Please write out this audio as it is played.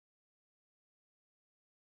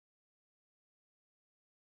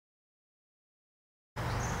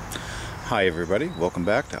Hi everybody, welcome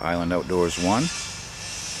back to Island Outdoors 1.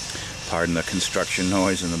 Pardon the construction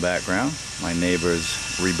noise in the background. My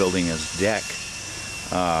neighbor's rebuilding his deck.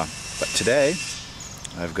 But today,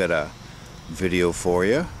 I've got a video for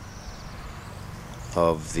you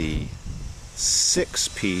of the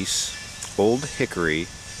 6-piece Old Hickory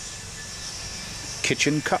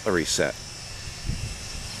kitchen cutlery set.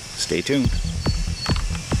 Stay tuned.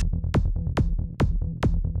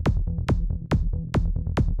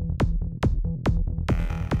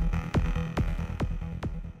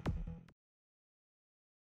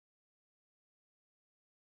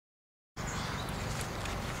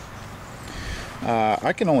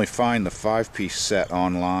 I can only find the 5-piece set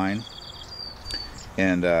online,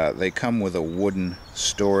 and they come with a wooden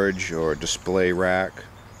storage or display rack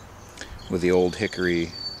with the Old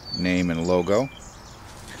Hickory name and logo.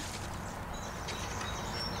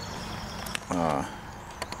 As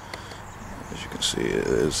you can see, it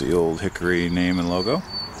is the Old Hickory name and logo.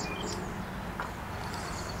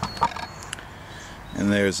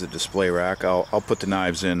 And there's the display rack. I'll put the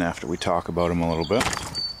knives in after we talk about them a little bit.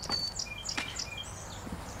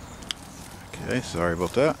 Okay, sorry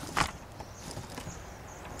about that.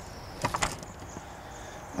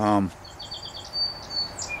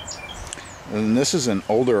 And this is an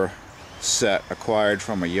older set acquired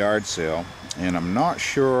from a yard sale, and I'm not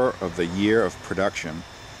sure of the year of production.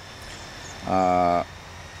 The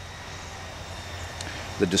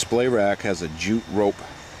display rack has a jute rope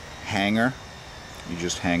hanger. You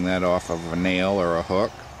just hang that off of a nail or a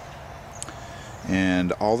hook.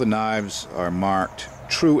 And all the knives are marked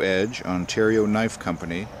True Edge, Ontario Knife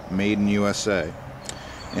Company, made in USA.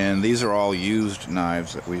 And these are all used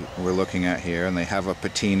knives that we're looking at here, and they have a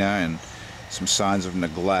patina and some signs of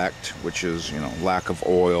neglect, which is, lack of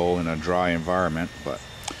oil in a dry environment, but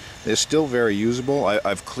they're still very usable.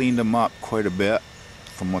 I've cleaned them up quite a bit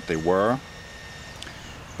from what they were,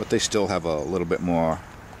 but they still have a little bit more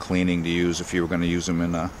cleaning to use if you were going to use them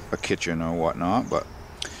in a kitchen or whatnot. But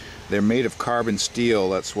they're made of carbon steel.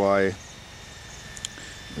 That's why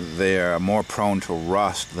they're more prone to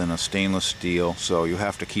rust than a stainless steel, so you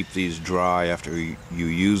have to keep these dry after you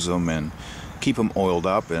use them and keep them oiled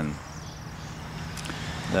up, and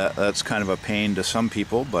that's kind of a pain to some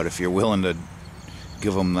people, but if you're willing to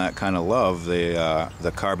give them that kind of love,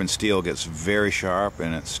 the carbon steel gets very sharp,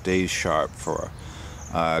 and it stays sharp for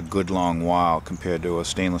a good long while compared to a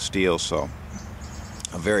stainless steel. So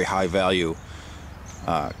a very high value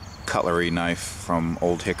cutlery knife from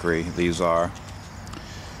Old Hickory these are.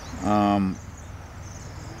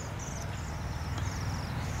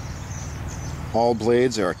 All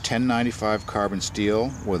blades are 1095 carbon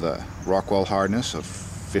steel with a Rockwell hardness of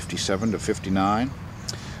 57 to 59.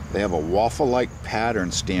 They have a waffle-like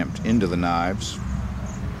pattern stamped into the knives,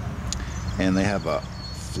 and they have a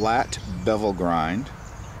flat bevel grind.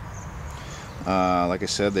 Like I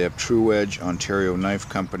said, they have True Edge, Ontario Knife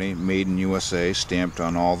Company, made in USA, stamped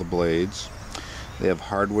on all the blades. They have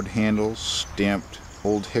hardwood handles stamped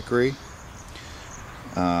Old Hickory,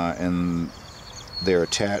 and they're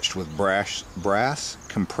attached with brass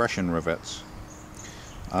compression rivets.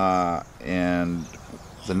 And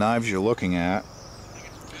the knives you're looking at,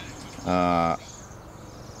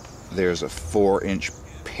 there's a 4-inch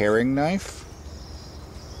paring knife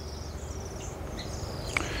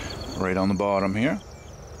right on the bottom here,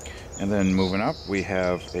 and then moving up we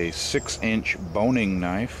have a 6-inch boning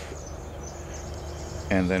knife,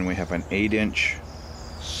 and then we have an 8-inch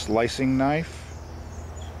slicing knife.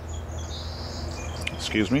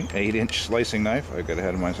 8-inch slicing knife. I got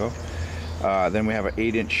ahead of myself. Then we have an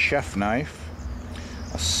 8-inch chef knife,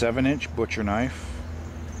 a 7-inch butcher knife,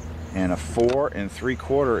 and a 4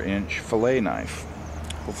 3/4-inch fillet knife.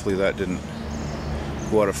 Hopefully that didn't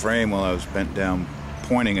go out of frame while I was bent down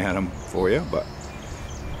pointing at them for you, but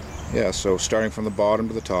yeah. So starting from the bottom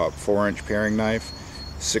to the top: 4-inch paring knife,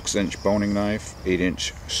 6-inch boning knife,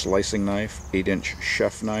 8-inch slicing knife, 8-inch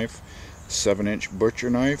chef knife, 7-inch butcher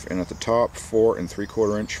knife, and at the top 4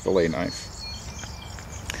 3/4-inch fillet knife.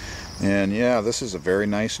 And yeah, this is a very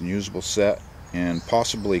nice and usable set, and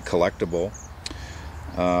possibly collectible.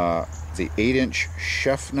 The 8-inch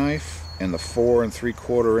chef knife and the 4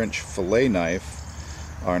 3/4-inch fillet knife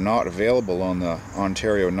are not available on the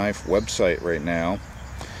Ontario Knife website right now.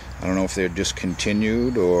 I don't know if they're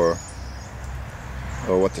discontinued or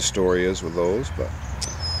what the story is with those, but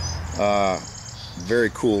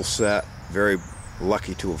very cool set. Very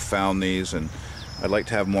lucky to have found these, and I'd like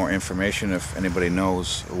to have more information if anybody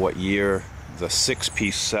knows what year the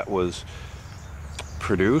 6-piece set was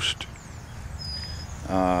produced.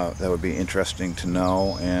 That would be interesting to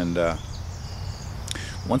know. And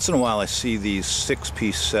Once in a while I see these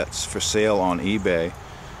 6-piece sets for sale on eBay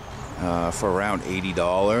for around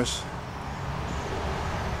 $80,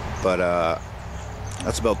 but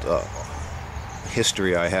that's about the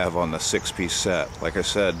history I have on the 6-piece set. Like I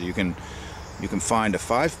said, you can find a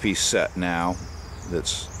 5-piece set now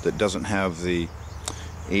that doesn't have the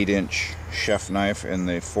 8-inch chef knife and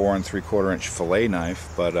the 4 3/4-inch fillet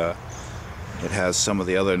knife, but it has some of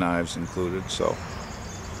the other knives included. So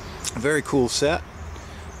a very cool set.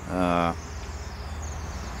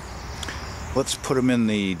 Let's put them in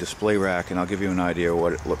the display rack and I'll give you an idea of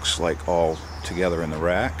what it looks like all together in the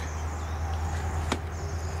rack.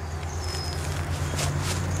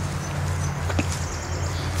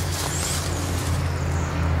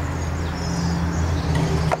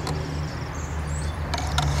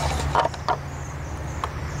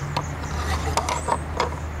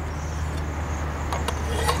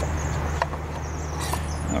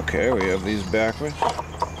 Okay, we have these backwards.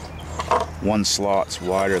 One slot's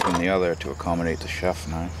wider than the other to accommodate the chef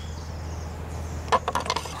knife.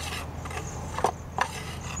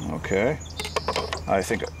 Okay, I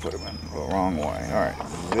think I put them in the wrong way. Alright,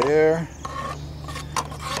 there,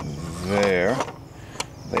 there.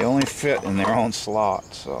 They only fit in their own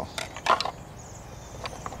slot, so.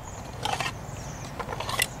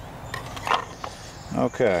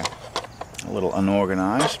 Okay, a little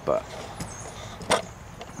unorganized, but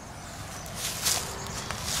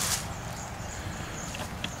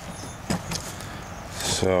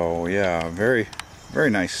so yeah, very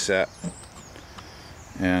nice set,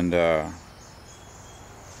 and it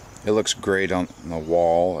looks great on the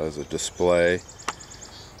wall as a display,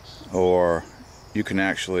 or you can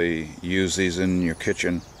actually use these in your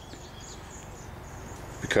kitchen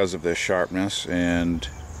because of their sharpness and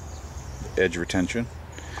edge retention.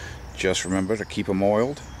 Just remember to keep them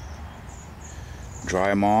oiled, dry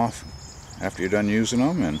them off after you're done using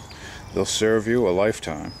them, and they'll serve you a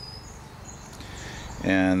lifetime.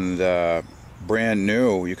 And brand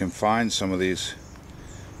new, you can find some of these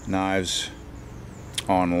knives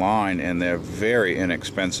online, and they're very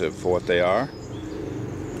inexpensive for what they are.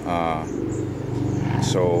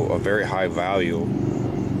 So a very high value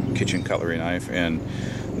kitchen cutlery knife. And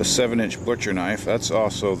the 7-inch butcher knife, that's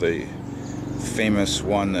also the famous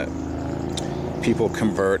one that people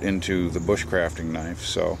convert into the bushcrafting knife.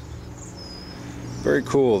 So very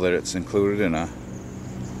cool that it's included in a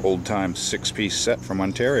old-time 6-piece set from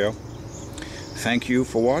Ontario. Thank you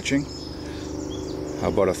for watching. How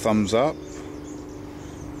about a thumbs up?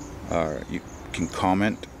 You can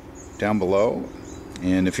comment down below,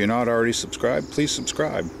 and if you're not already subscribed, please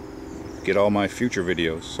subscribe. Get all my future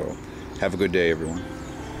videos. So have a good day, everyone.